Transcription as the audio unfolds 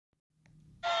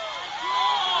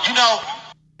know,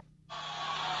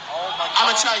 I'm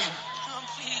going to tell you,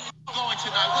 going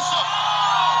tonight. What's up?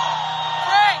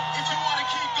 Frank! If you want to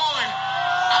keep going,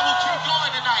 I will keep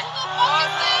going tonight.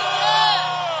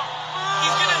 He's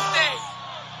going to stay.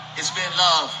 It's been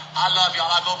love. I love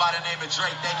y'all. I go by the name of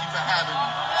Drake. Thank you for having me.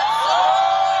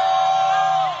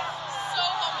 So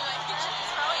humbling.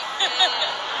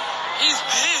 He's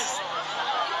pissed.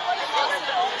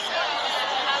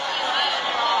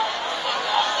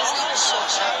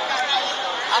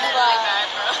 I'm like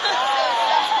that, bro.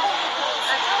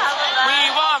 We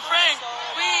want Frank.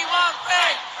 We want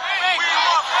Frank. Frank. We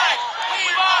want Frank. We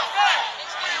want Frank.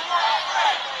 We want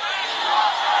Frank.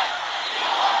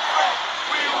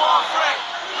 We want Frank.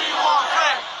 We want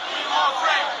Frank. We want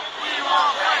Frank. We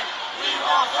want Frank. We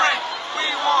want Frank.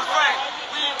 We want Frank.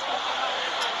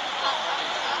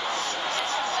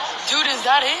 Dude, is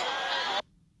that it?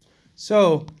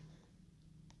 So,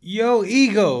 your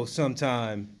ego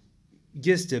sometime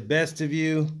gets the best of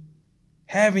you,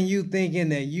 having you thinking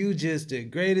that you just the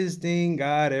greatest thing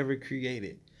God ever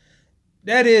created.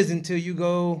 That is until you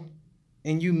go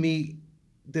and you meet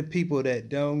the people that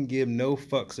don't give no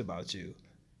fucks about you.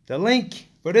 The link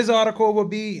for this article will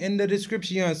be in the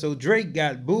description. So Drake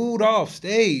got booed off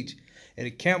stage at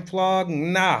a Camp Flog.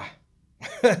 Nah.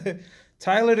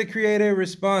 Tyler, the creator,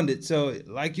 responded. So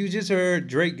like you just heard,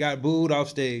 Drake got booed off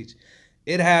stage.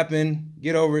 It happened.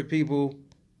 Get over it, people.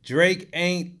 Drake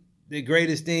ain't the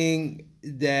greatest thing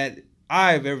that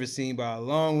I've ever seen by a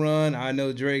long run. I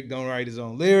know Drake don't write his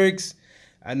own lyrics.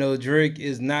 I know Drake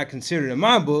is not considered in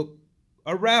my book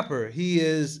a rapper. He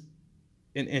is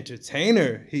an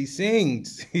entertainer. He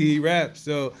sings. He raps.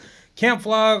 So Camp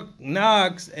Flog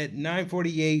knocks at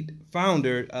 9:48.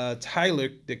 Founder Tyler,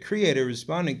 the creator,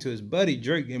 responding to his buddy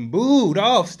Drake and booed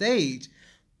off stage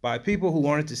by people who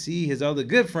wanted to see his other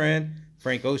good friend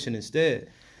Frank Ocean instead,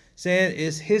 saying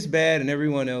it's his bad and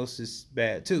everyone else is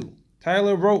bad too.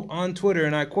 Tyler wrote on Twitter,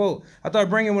 and I quote, "I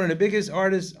thought bringing one of the biggest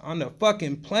artists on the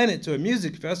fucking planet to a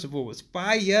music festival was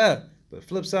fire. But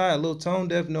flip side, a little tone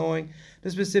deaf knowing the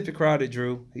specific crowd it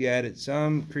drew." He added,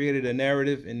 "Some created a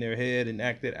narrative in their head and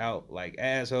acted out like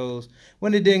assholes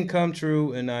when it didn't come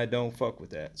true, and I don't fuck with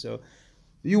that." So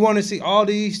you want to see all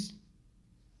these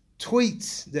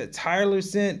tweets that Tyler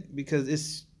sent, because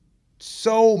it's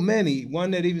so many. One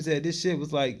that even said this shit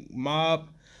was like mob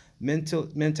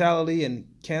mentality and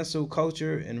cancel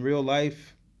culture in real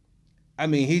life. I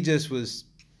mean, he just was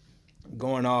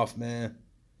going off, man.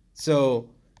 So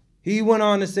he went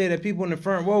on to say that people in the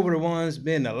front row were the ones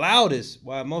being the loudest,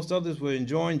 while most others were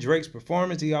enjoying Drake's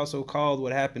performance. He also called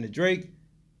what happened to Drake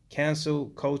cancel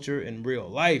culture in real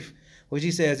life, which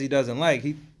he says he doesn't like.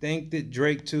 He thanked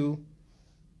Drake too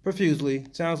profusely.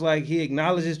 Sounds like he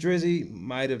acknowledges Drizzy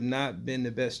might have not been the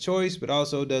best choice, but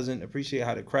also doesn't appreciate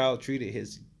how the crowd treated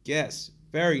his guests.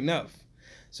 Fair enough.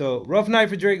 So rough night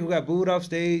for Drake, who got booed off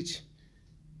stage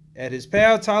at his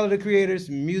pal Tyler, the Creator's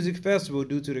music festival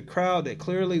due to the crowd that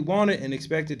clearly wanted and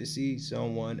expected to see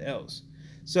someone else.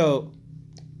 So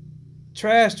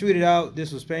Trash tweeted out,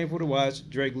 "This was painful to watch.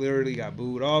 Drake literally got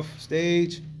booed off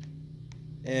stage,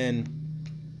 and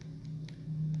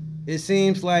it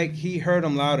seems like he heard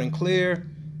him loud and clear."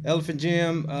 Elephant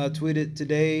Jim tweeted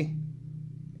today,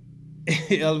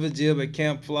 Elephant Jim at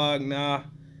Camp Flog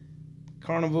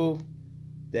Carnival,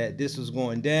 that this was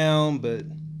going down, but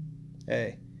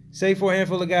hey, save for a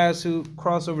handful of guys who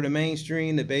cross over the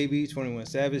mainstream, the Baby, 21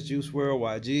 Savage, Juice WRLD,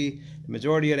 YG. The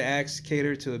majority of the acts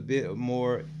cater to a bit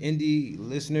more indie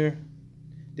listener.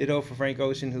 Ditto for Frank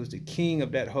Ocean, who's the king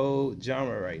of that whole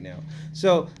genre right now.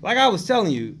 So, like I was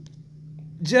telling you,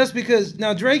 just because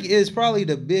now Drake is probably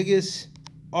the biggest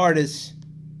artist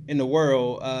in the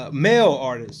world, male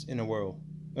artist in the world,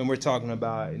 and we're talking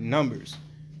about numbers.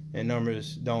 And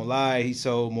numbers don't lie. He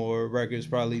sold more records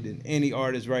probably than any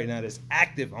artist right now that's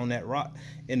active on that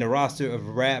in the roster of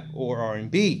rap or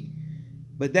R&B.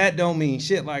 But that don't mean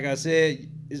shit. Like I said,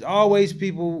 there's always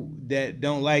people that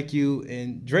don't like you,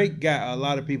 and Drake got a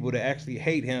lot of people that actually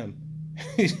hate him.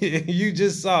 You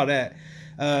just saw that.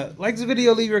 Like this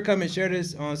video, leave your comment, share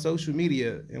this on social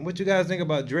media, and what you guys think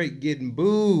about Drake getting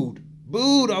booed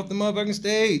off the motherfucking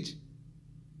stage.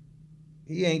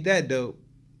 He ain't that dope.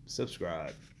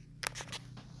 Subscribe.